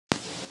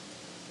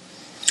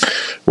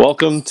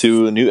Welcome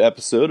to a new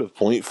episode of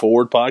Point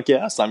Forward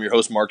Podcast. I'm your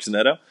host, Mark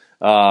Zanetto.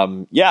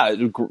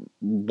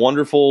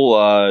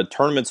 Wonderful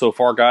tournament so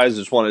far, guys.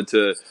 Just wanted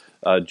to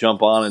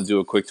jump on and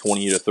do a quick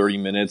 20 to 30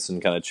 minutes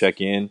and kind of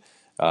check in.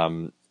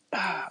 I'm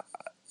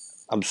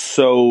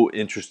so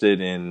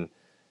interested in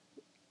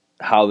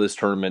how this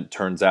tournament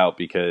turns out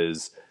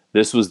because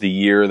this was the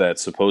year that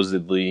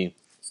supposedly,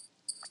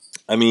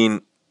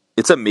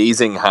 it's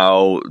amazing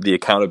how the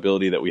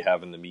accountability that we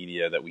have in the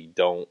media that we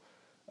don't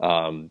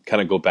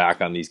kind of go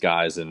back on these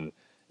guys and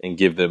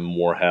give them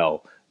more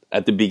hell.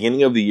 At the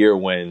beginning of the year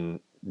when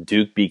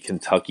Duke beat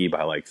Kentucky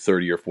by like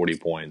 30 or 40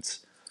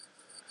 points,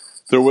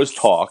 there was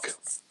talk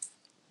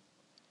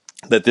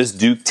that this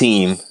Duke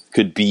team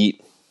could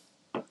beat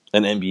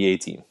an NBA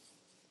team.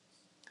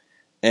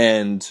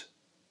 And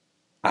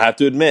I have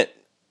to admit,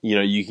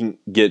 you can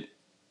get,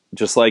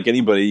 just like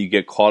anybody, you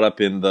get caught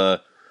up in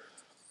the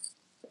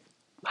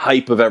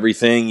hype of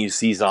everything. You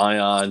see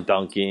Zion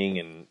dunking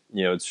and,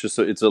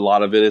 it's a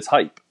lot of it. It's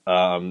hype.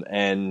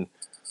 There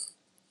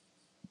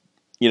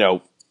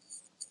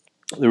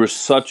was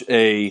such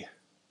a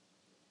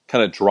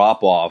kind of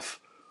drop off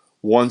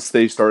once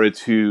they started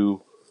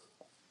to,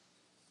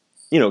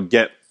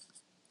 get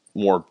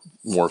more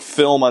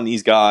film on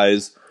these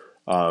guys,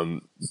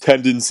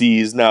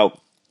 tendencies. Now,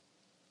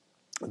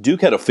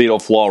 Duke had a fatal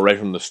flaw right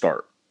from the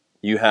start.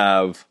 You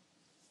have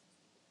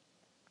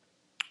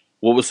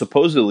what was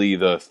supposedly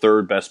the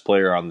third best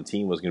player on the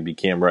team was going to be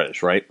Cam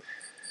Reddish, right?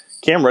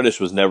 Cam Reddish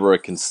was never a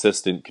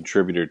consistent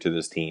contributor to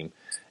this team.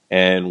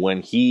 And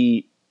when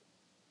he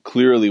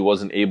clearly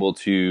wasn't able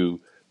to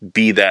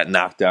be that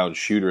knockdown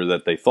shooter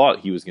that they thought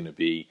he was going to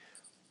be,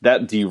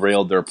 that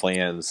derailed their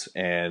plans.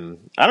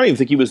 And I don't even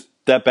think he was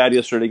that bad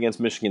yesterday against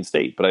Michigan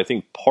State. But I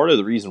think part of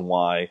the reason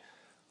why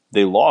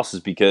they lost is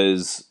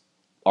because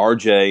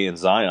RJ and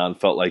Zion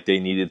felt like they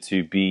needed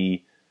to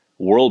be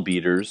world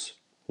beaters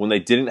when they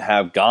didn't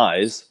have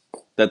guys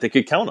that they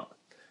could count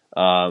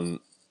on.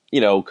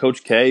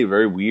 Coach K,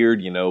 very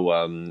weird,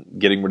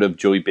 getting rid of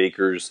Joey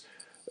Baker's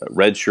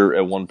red shirt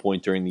at one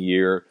point during the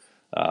year.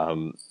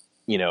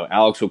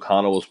 Alex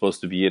O'Connell was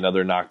supposed to be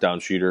another knockdown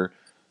shooter.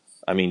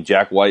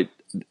 Jack White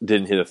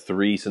didn't hit a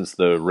three since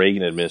the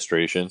Reagan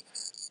administration.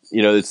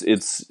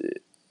 It's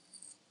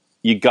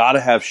you got to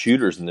have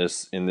shooters in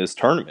this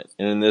tournament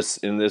and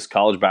in this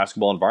college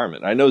basketball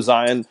environment. I know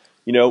Zion,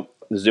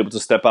 is able to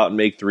step out and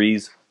make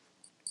threes,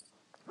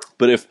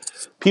 but if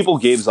people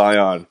gave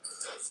Zion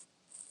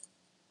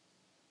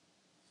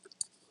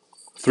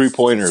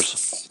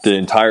 3-pointers the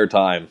entire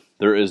time,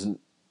 there is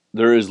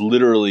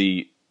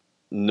literally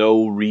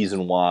no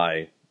reason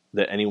why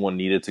that anyone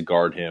needed to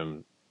guard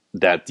him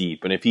that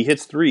deep. And if he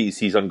hits threes,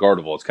 he's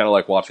unguardable. It's kind of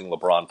like watching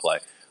LeBron play.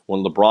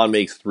 When LeBron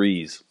makes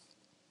threes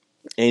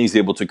and he's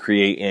able to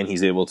create and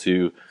he's able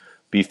to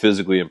be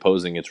physically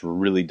imposing, it's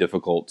really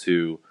difficult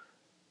to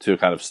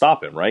kind of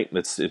stop him, right?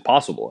 It's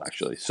impossible,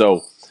 actually.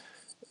 So,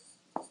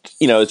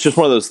 it's just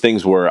one of those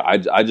things where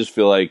I just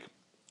feel like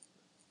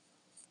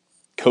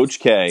Coach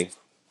K,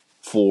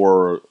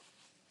 for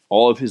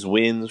all of his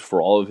wins,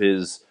 for all of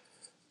his,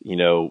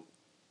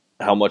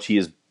 how much he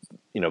is,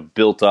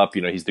 built up,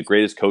 he's the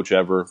greatest coach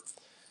ever.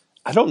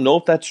 I don't know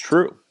if that's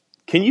true.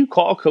 Can you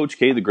call Coach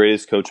K the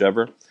greatest coach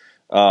ever?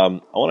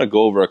 I want to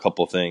go over a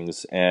couple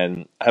things,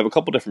 and I have a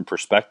couple different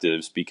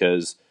perspectives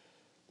because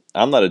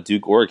I'm not a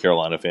Duke or a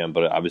Carolina fan,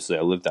 but obviously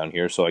I live down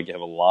here, so I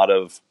have a lot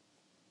of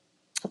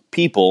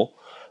people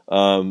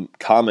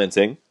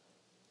commenting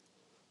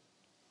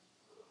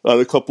on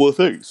a couple of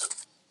things.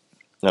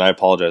 And I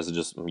apologize,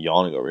 I'm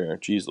yawning over here.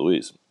 Jeez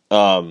Louise.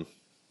 Let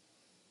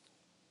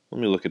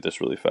me look at this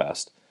really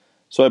fast.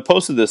 So I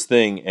posted this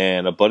thing,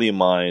 and a buddy of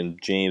mine,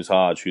 James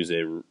Hodge, who's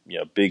a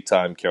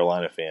big-time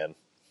Carolina fan,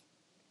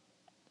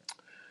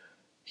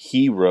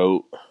 he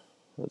wrote,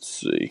 let's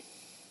see.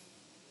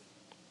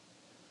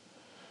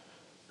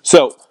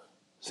 So,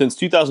 since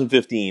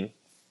 2015,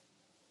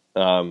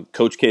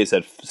 Coach K has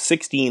had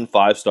 16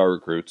 five-star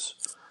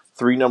recruits,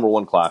 3 number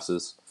 1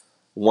 classes,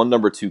 1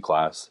 number 2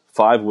 class,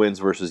 5 wins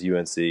versus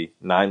UNC,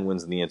 9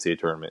 wins in the NCAA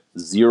tournament,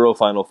 0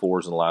 Final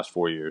Fours in the last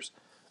 4 years,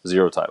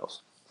 0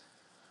 titles.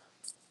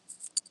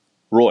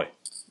 Roy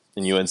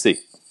in UNC. 3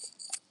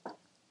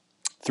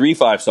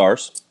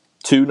 5-stars,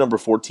 2 number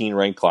 14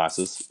 ranked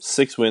classes,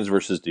 6 wins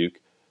versus Duke,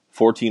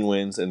 14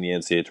 wins in the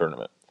NCAA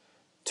tournament,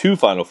 2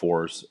 Final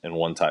Fours, and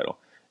 1 title.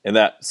 And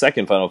that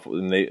second Final Four,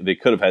 they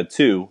could have had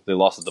 2, they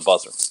lost at the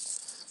buzzer.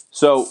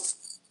 So,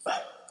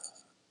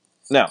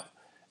 now,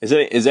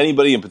 is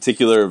anybody in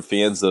particular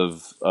fans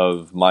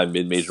of my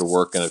mid-major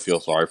work going to feel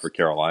sorry for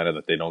Carolina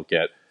that they don't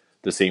get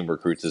the same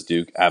recruits as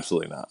Duke?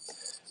 Absolutely not.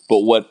 But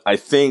what I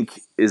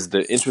think is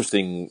the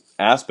interesting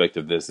aspect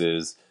of this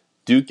is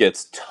Duke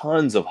gets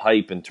tons of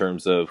hype in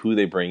terms of who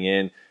they bring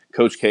in.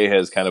 Coach K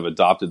has kind of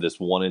adopted this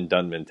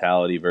one-and-done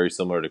mentality, very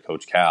similar to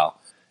Coach Cal.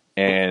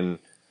 And,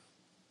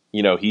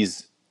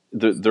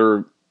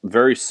 they're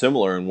very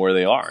similar in where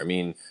they are.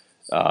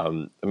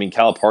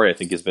 Calipari, I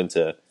think, has been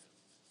to,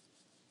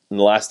 in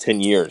the last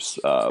 10 years,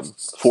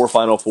 4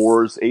 Final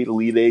Fours, 8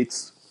 Elite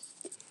Eights.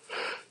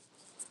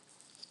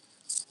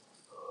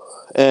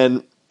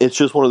 And it's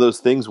just one of those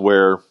things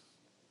where,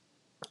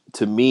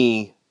 to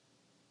me,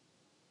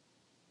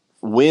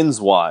 wins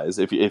wise,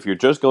 if you're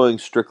just going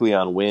strictly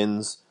on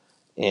wins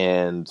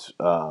and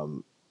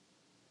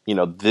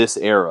this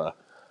era,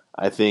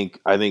 I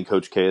think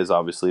Coach K is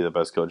obviously the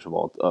best coach of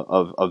all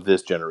of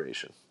this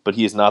generation, but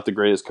he is not the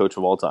greatest coach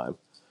of all time.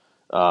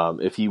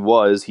 If he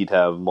was, he'd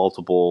have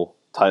multiple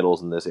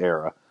titles in this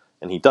era,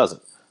 and he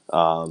doesn't.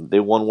 They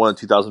won one in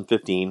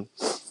 2015.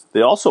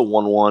 They also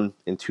won one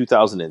in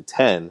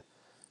 2010.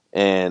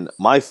 And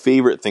my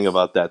favorite thing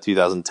about that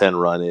 2010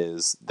 run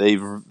is they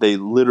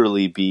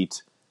literally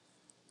beat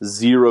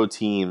 0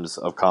 teams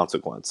of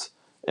consequence.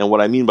 And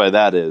what I mean by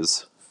that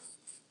is,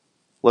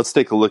 let's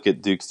take a look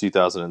at Duke's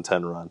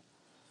 2010 run.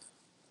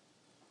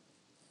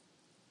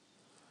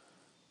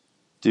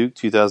 Duke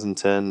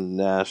 2010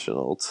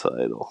 national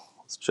title.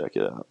 Let's check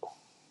it out.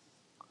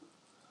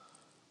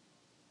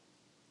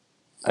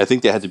 I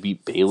think they had to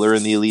beat Baylor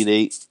in the Elite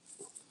Eight.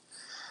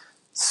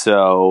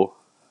 So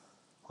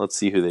let's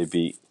see who they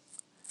beat.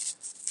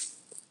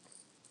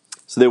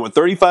 So they went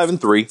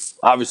 35-3.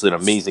 Obviously, an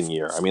amazing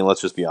year. I mean, let's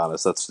just be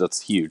honest.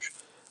 That's huge.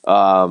 They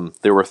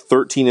were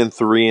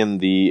 13-3 in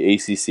the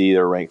ACC. They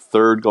were ranked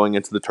third going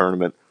into the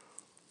tournament.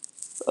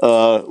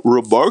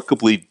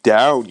 Remarkably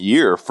down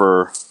year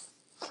for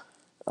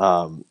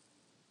the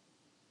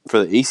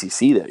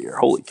ACC that year.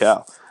 Holy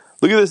cow!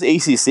 Look at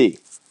this ACC.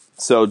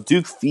 So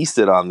Duke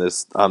feasted on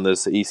this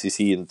ACC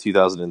in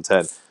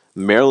 2010.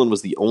 Maryland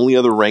was the only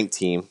other ranked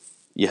team.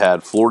 You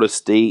had Florida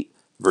State,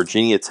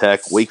 Virginia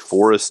Tech, Wake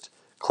Forest,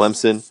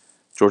 Clemson,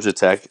 Georgia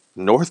Tech.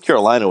 North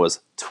Carolina was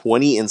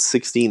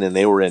 20-16, and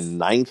they were in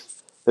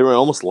ninth. They were in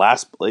almost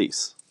last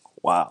place.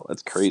 Wow,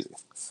 that's crazy.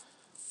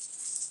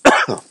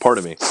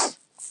 Pardon me.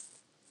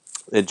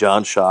 And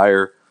John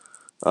Shire.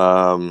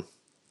 So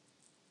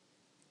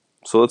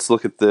let's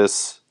look at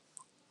this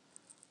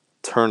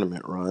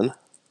tournament run.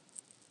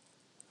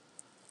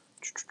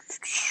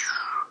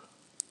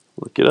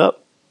 Look it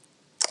up.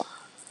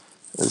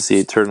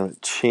 NCAA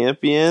tournament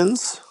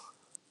champions.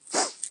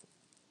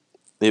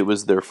 It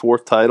was their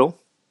 4th title.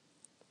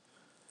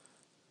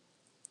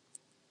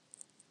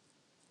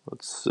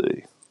 Let's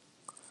see.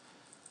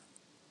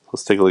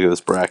 Let's take a look at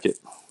this bracket.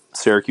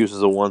 Syracuse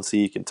was a 1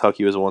 seed.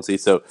 Kentucky was a 1 seed.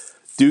 So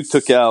Duke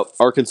took out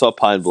Arkansas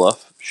Pine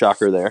Bluff.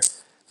 Shocker there.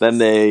 Then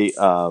they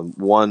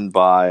won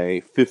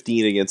by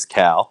 15 against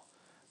Cal.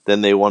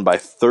 Then they won by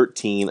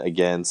 13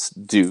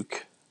 against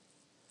Duke.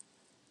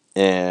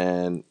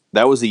 And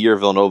that was the year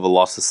Villanova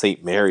lost to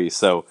St. Mary's.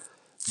 So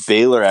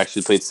Baylor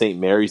actually played St.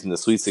 Mary's in the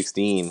Sweet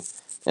 16.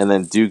 And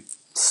then Duke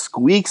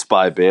squeaks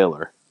by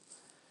Baylor.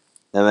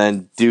 And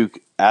then Duke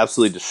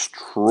absolutely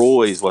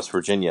destroys West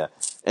Virginia.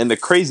 And the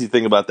crazy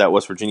thing about that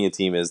West Virginia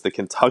team is the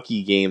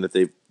Kentucky game that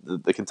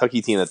the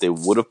Kentucky team that they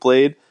would have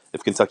played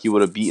if Kentucky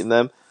would have beaten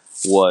them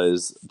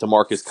was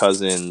DeMarcus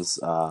Cousins,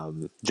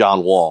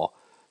 John Wall.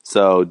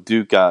 So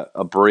Duke got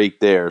a break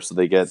there, so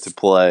they get to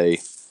play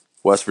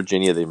West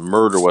Virginia. They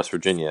murder West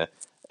Virginia.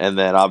 And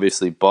then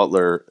obviously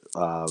Butler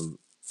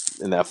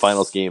in that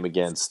finals game with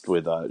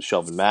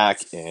Shelvin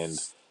Mack and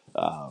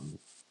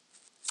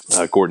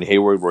Gordon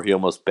Hayward, where he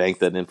almost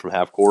banked that in from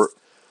half court.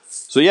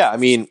 So yeah, I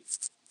mean,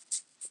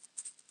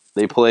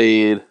 they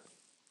played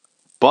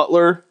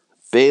Butler,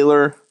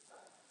 Baylor,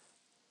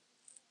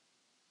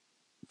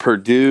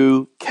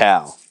 Purdue,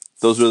 Cal.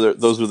 Those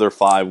were their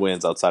 5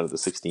 wins outside of the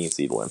 16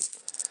 seed win.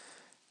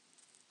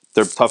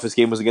 Their toughest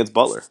game was against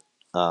Butler,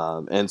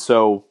 and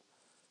so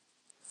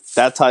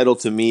that title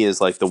to me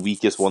is like the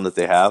weakest one that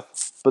they have.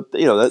 But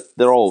that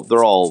they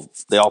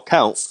all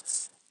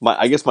count.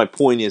 I guess my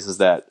point is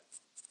that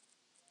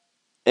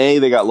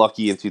they got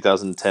lucky in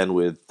 2010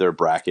 with their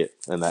bracket,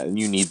 and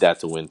you need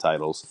that to win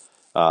titles.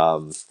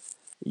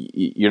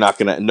 You're not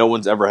gonna. No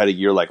one's ever had a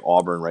year like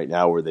Auburn right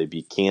now, where they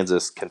beat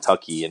Kansas,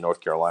 Kentucky, and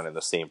North Carolina in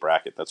the same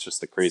bracket. That's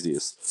just the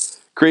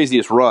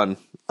craziest run,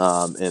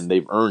 and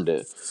they've earned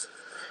it.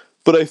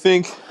 But I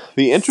think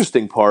the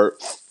interesting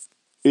part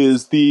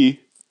is the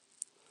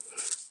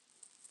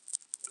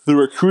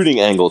recruiting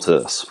angle to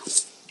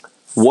this.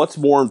 What's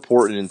more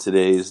important in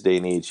today's day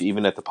and age,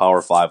 even at the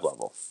Power 5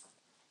 level?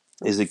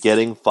 Is it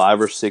getting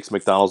 5 or 6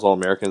 McDonald's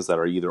All-Americans that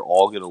are either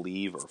all going to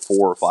leave, or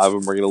 4 or 5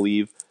 of them are going to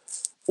leave?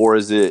 Or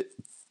is it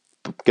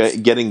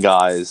getting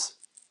guys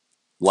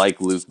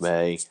like Luke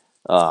May,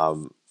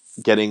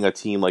 getting a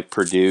team like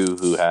Purdue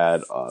who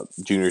had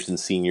juniors and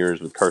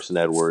seniors with Carson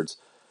Edwards,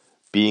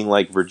 being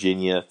like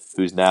Virginia,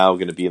 who's now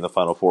going to be in the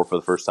Final Four for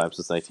the first time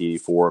since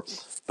 1984,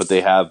 but they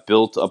have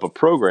built up a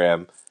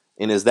program,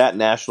 and does that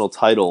national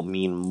title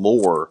mean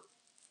more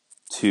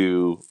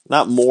to,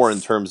 not more in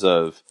terms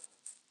of,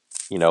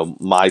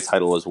 my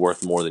title is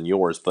worth more than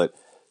yours, but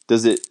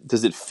does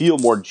it feel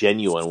more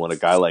genuine when a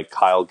guy like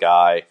Kyle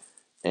Guy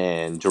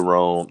and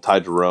Ty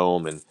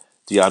Jerome and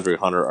DeAndre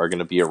Hunter are going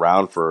to be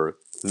around for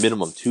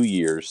minimum 2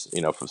 years,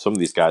 for some of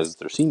these guys it's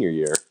their senior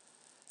year,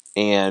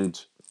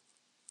 and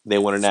they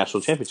won a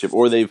national championship,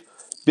 or they've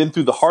been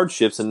through the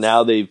hardships and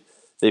now they've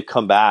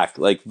come back,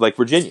 like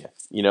Virginia,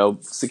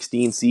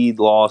 16 seed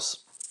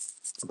loss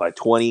by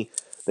 20.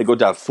 They go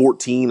down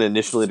 14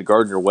 initially to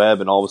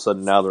Gardner-Webb, and all of a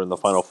sudden now they're in the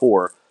Final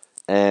Four.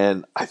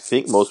 And I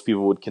think most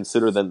people would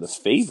consider them the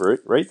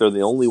favorite, right? They're the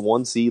only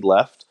one seed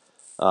left.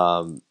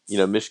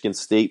 Michigan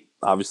State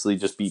obviously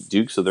just beat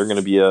Duke, so they're going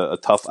to be a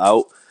tough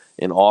out.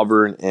 And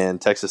Auburn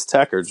and Texas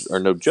Tech are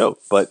no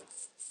joke. But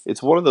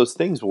it's one of those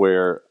things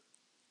where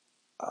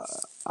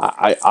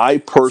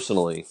I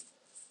personally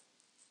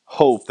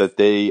hope that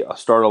they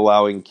start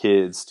allowing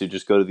kids to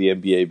just go to the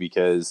NBA,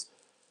 because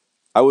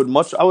I would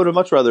have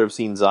much rather have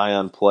seen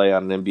Zion play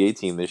on an NBA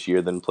team this year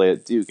than play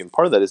at Duke. And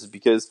part of that is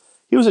because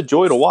he was a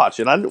joy to watch,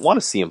 and I didn't want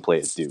to see him play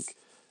at Duke.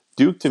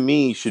 Duke, to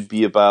me, should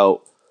be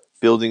about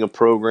building a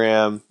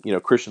program.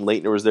 Christian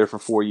Laettner was there for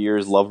 4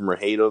 years, love him or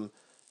hate him.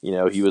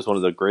 He was one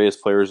of the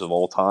greatest players of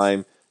all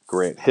time.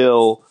 Grant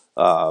Hill.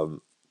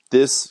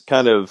 This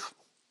kind of,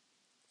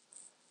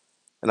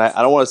 and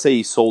I don't want to say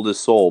he sold his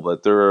soul,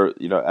 but there are,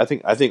 I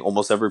think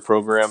almost every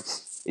program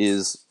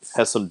has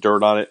some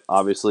dirt on it,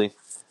 obviously.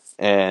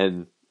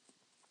 And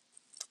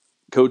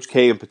Coach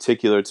K in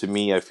particular, to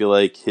me, I feel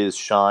like his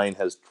shine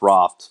has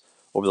dropped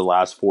over the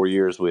last 4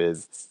 years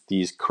with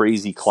these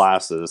crazy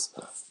classes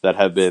that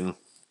have been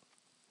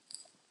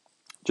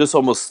just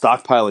almost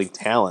stockpiling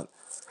talent,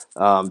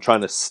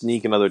 trying to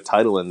sneak another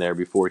title in there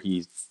before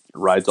he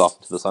rides off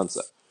into the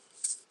sunset.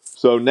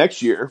 So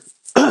next year,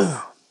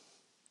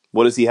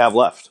 what does he have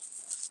left?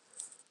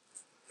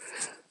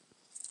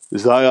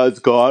 Zion's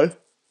gone.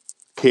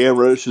 Cam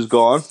Reddish is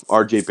gone.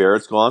 R.J.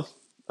 Barrett's gone.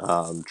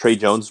 Trey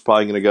Jones is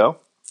probably going to go.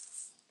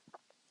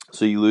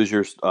 So you lose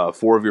your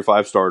 4 of your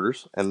 5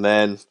 starters. And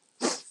then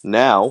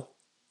now,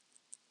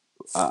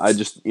 what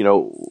do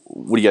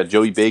you got?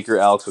 Joey Baker,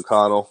 Alex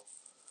O'Connell.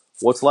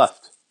 What's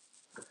left?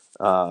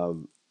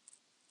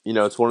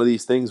 It's one of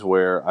these things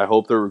where I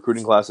hope their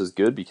recruiting class is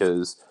good,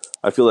 because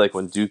I feel like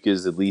when Duke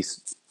is at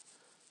least,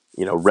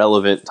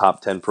 relevant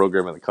top 10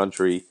 program in the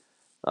country,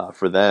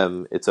 for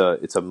them, it's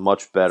a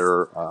much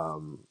better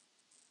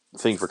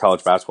thing for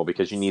college basketball,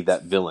 because you need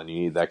that villain, you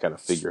need that kind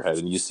of figurehead,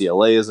 and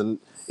UCLA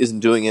isn't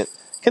doing it.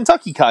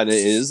 Kentucky kind of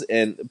is,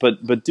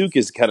 but Duke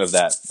is kind of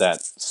that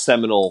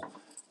seminal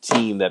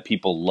team that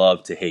people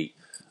love to hate.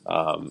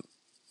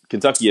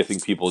 Kentucky, I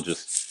think people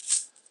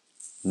just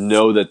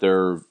know that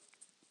they're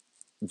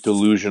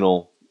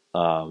delusional,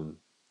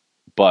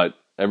 but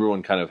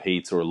everyone kind of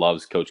hates or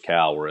loves Coach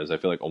Cal, whereas I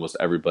feel like almost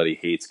everybody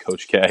hates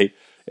Coach K,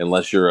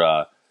 unless you're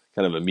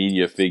kind of a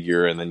media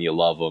figure and then you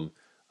love him.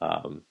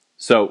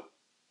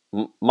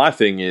 My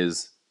thing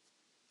is,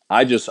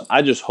 I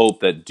just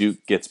hope that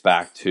Duke gets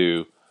back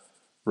to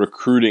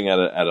recruiting at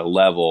a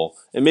level,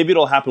 and maybe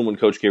it'll happen when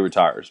Coach K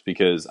retires,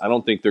 because I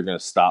don't think they're going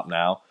to stop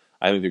now.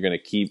 I think they're going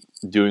to keep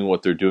doing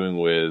what they're doing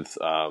with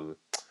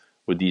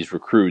these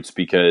recruits,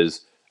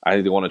 because I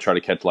think they want to try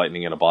to catch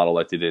lightning in a bottle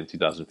like they did in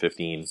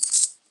 2015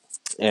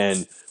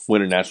 and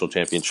win a national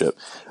championship.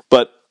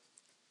 But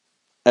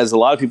as a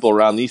lot of people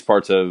around these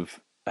parts have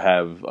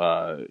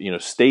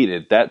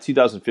stated, that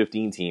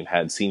 2015 team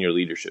had senior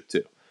leadership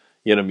too.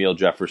 You had Emile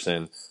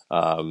Jefferson,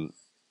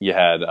 you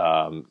had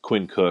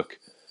Quinn Cook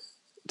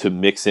to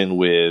mix in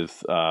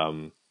with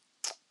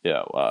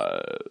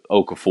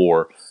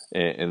Okafor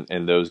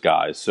and those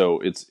guys. So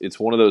it's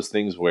one of those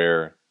things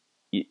where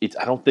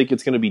I don't think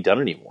it's going to be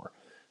done anymore.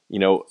 I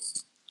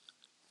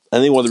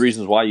think one of the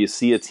reasons why you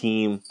see a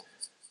team,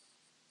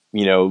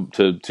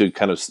 to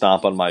kind of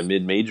stomp on my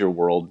mid-major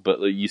world,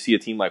 but you see a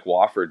team like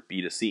Wofford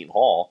beat a Seton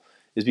Hall,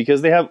 is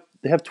because they have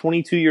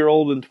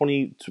 22-year-old and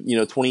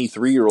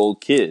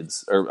 23-year-old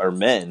kids or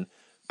men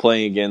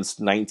playing against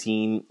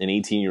 19 and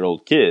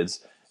 18-year-old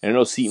kids. And I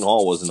know Seton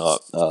Hall wasn't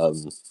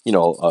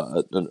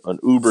an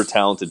uber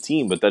talented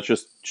team, but that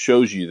just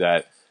shows you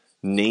that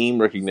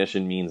name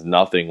recognition means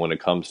nothing when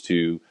it comes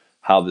to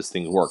how this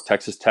thing works.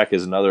 Texas Tech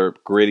is another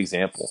great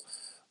example.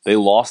 They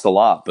lost a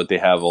lot, but they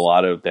have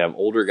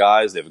older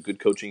guys. They have a good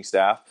coaching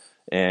staff,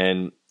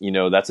 and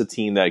that's a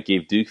team that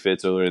gave Duke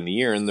fits earlier in the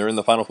year, and they're in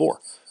the Final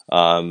Four.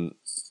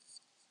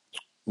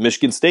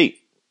 Michigan State,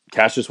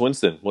 Cassius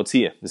Winston. What's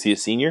he? Is he a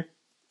senior?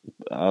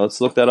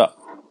 Let's look that up.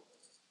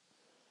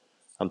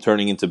 I'm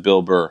turning into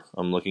Bill Burr.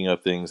 I'm looking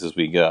up things as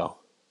we go,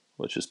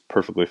 which is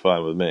perfectly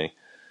fine with me.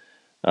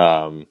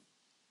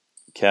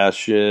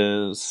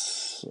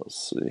 Cassius,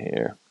 let's see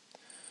here.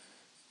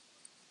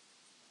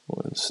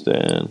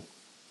 Winston.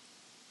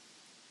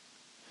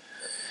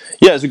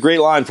 Yeah, it's a great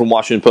line from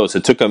Washington Post.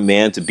 It took a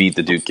man to beat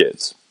the Duke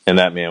kids, and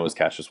that man was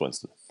Cassius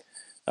Winston.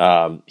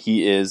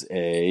 He's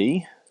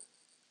a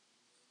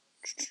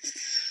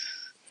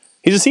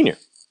senior.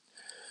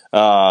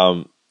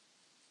 No.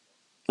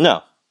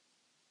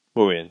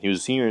 What were we in? He was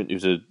a senior. He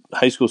was a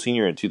high school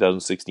senior in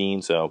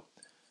 2016, so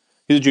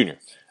he's a junior.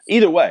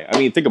 Either way, I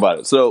mean, think about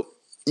it. So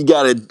you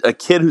got a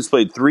kid who's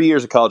played 3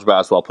 years of college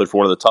basketball, played for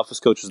one of the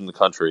toughest coaches in the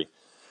country,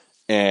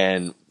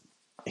 and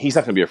he's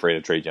not going to be afraid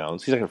of Trey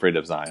Jones. He's not afraid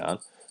of Zion.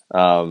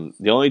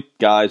 The only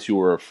guys who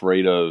were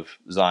afraid of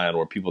Zion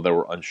were people that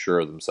were unsure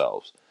of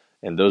themselves,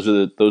 and those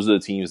are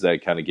the teams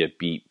that kind of get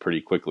beat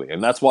pretty quickly.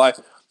 And that's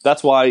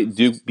why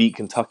Duke beat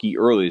Kentucky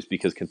early, is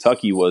because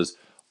Kentucky was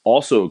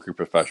also a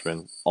group of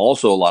freshmen,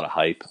 also a lot of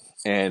hype,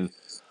 and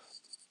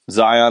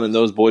Zion and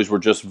those boys were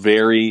just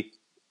very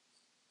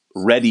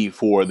ready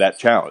for that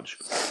challenge,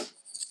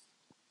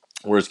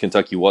 whereas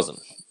Kentucky wasn't.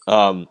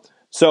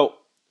 So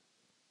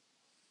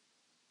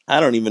I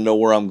don't even know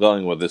where I'm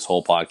going with this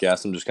whole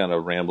podcast. I'm just kind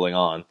of rambling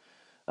on.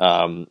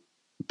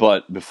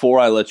 But before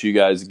I let you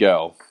guys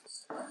go,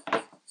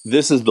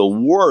 this is the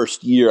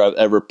worst year I've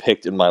ever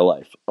picked in my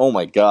life. Oh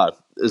my God.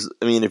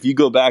 If you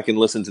go back and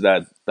listen to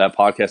that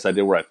podcast I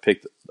did where I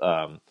picked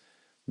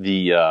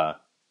the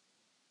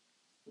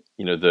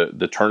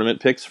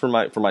tournament picks for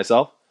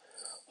myself,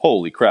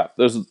 holy crap.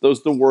 Those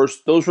the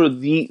worst. Those were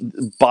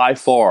by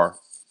far,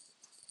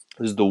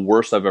 this is the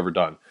worst I've ever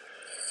done.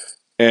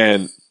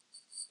 And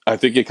I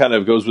think it kind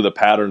of goes with a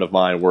pattern of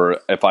mine where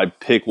if I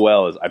pick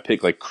well, I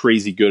pick like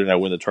crazy good and I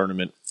win the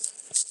tournament,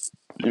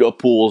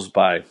 pools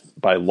by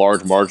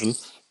large margin,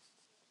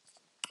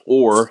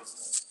 or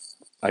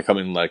I come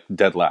in like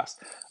dead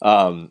last.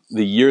 The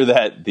year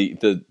that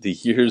the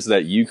years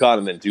that UConn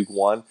and then Duke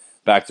won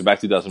back to back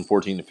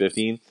 2014 to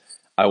 15,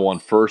 I won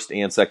first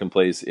and second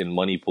place in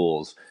money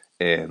pools,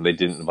 and they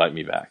didn't invite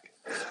me back.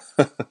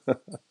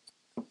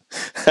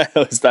 I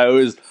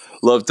always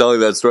love telling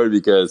that story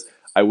because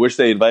I wish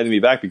they invited me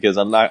back because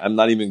I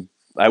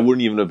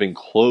wouldn't even have been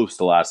close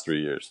the last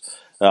 3 years.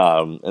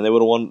 And they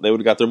would have won, they would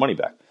have got their money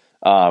back.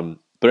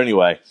 But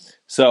anyway,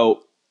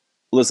 so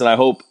listen, I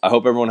hope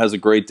everyone has a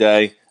great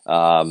day.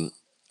 I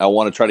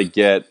want to try to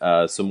get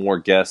some more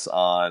guests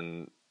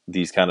on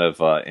these kind of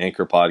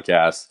Anchor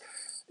podcasts.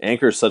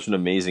 Anchor is such an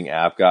amazing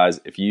app, guys.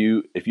 If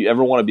you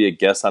ever want to be a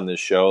guest on this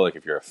show, like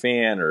if you're a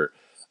fan or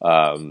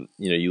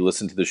you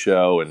listen to the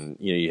show and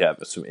you have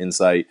some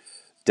insight,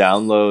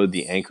 download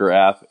the Anchor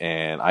app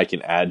and I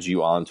can add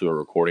you onto a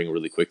recording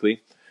really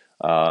quickly.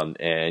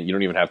 And you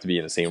don't even have to be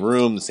in the same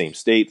room, the same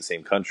state, the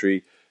same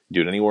country.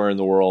 Do it anywhere in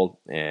the world,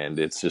 and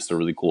it's just a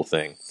really cool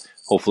thing.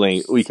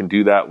 Hopefully, we can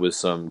do that with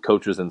some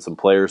coaches and some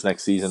players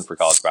next season for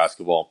college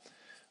basketball.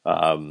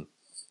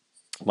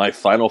 My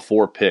final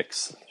 4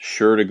 picks,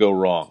 sure to go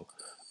wrong,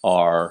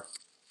 are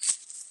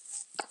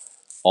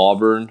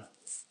Auburn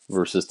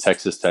versus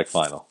Texas Tech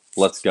final.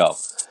 Let's go.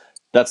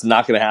 That's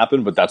not going to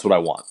happen, but that's what I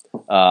want.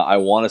 I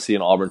want to see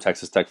an Auburn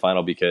Texas Tech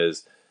final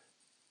because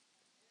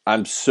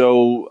I'm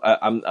so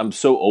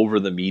over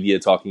the media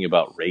talking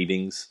about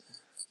ratings.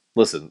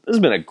 Listen, this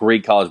has been a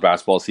great college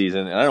basketball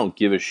season, and I don't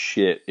give a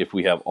shit if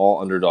we have all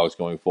underdogs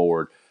going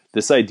forward.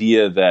 This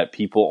idea that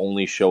people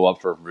only show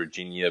up for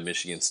Virginia,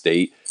 Michigan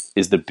State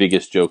is the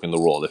biggest joke in the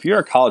world. If you're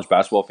a college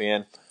basketball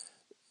fan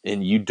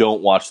and you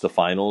don't watch the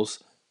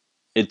finals,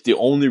 the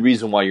only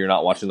reason why you're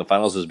not watching the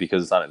finals is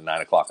because it's not at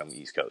 9 o'clock on the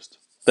East Coast.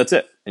 That's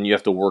it, and you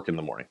have to work in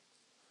the morning.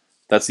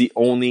 That's the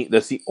only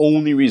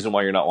reason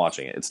why you're not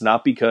watching it. It's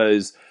not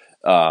because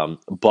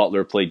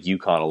Butler played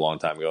UConn a long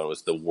time ago.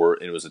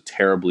 It was a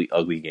terribly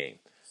ugly game.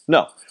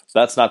 No,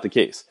 that's not the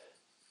case.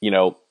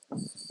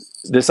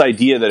 This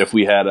idea that if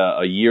we had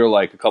a year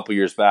like a couple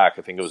years back,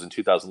 I think it was in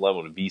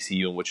 2011 when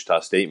VCU and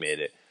Wichita State made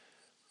it.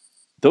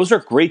 Those are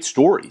great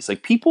stories.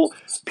 Like people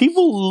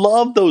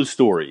love those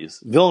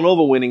stories.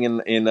 Villanova winning in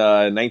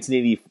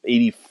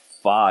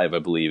 1985, I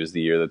believe, is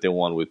the year that they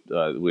won with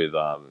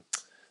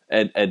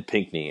Ed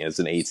Pinckney as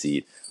an 8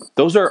 seed.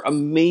 Those are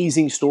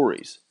amazing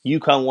stories.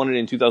 UConn won it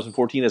in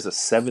 2014 as a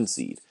 7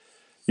 seed.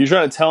 You're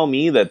trying to tell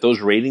me that those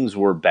ratings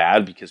were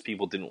bad because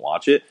people didn't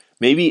watch it?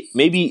 Maybe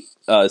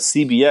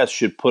CBS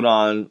should put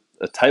on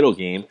a title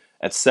game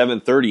at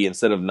 7:30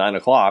 instead of 9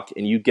 o'clock,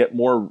 and you get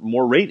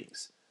more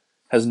ratings.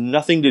 Has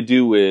nothing to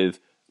do with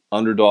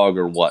underdog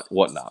or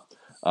whatnot.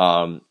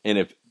 And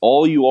if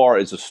all you are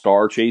is a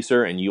star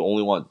chaser and you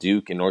only want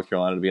Duke and North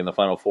Carolina to be in the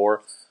Final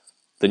Four,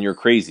 then you're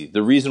crazy.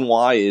 The reason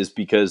why is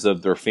because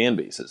of their fan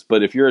bases.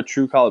 But if you're a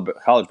true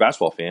college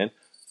basketball fan,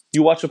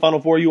 you watch the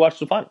Final Four, you watch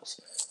the finals.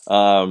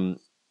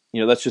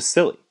 That's just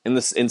silly.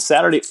 And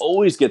Saturday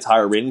always gets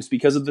higher ratings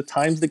because of the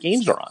times the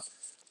games are on.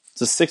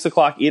 It's a 6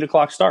 o'clock, 8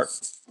 o'clock start.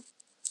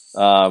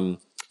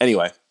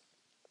 Anyway,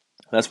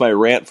 that's my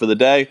rant for the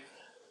day.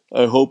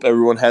 I hope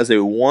everyone has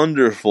a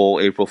wonderful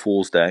April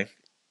Fool's Day.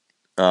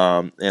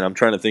 And I'm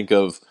trying to think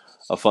of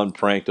a fun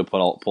prank to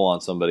pull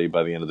on somebody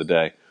by the end of the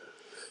day.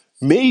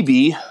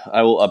 Maybe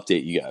I will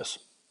update you guys.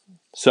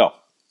 So,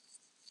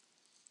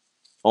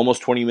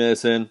 almost 20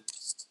 minutes in.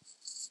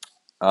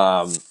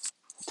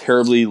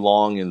 Terribly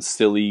long and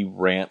silly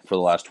rant for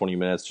the last 20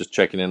 minutes. Just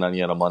checking in on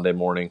you on a Monday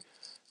morning.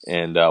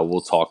 And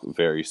we'll talk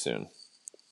very soon.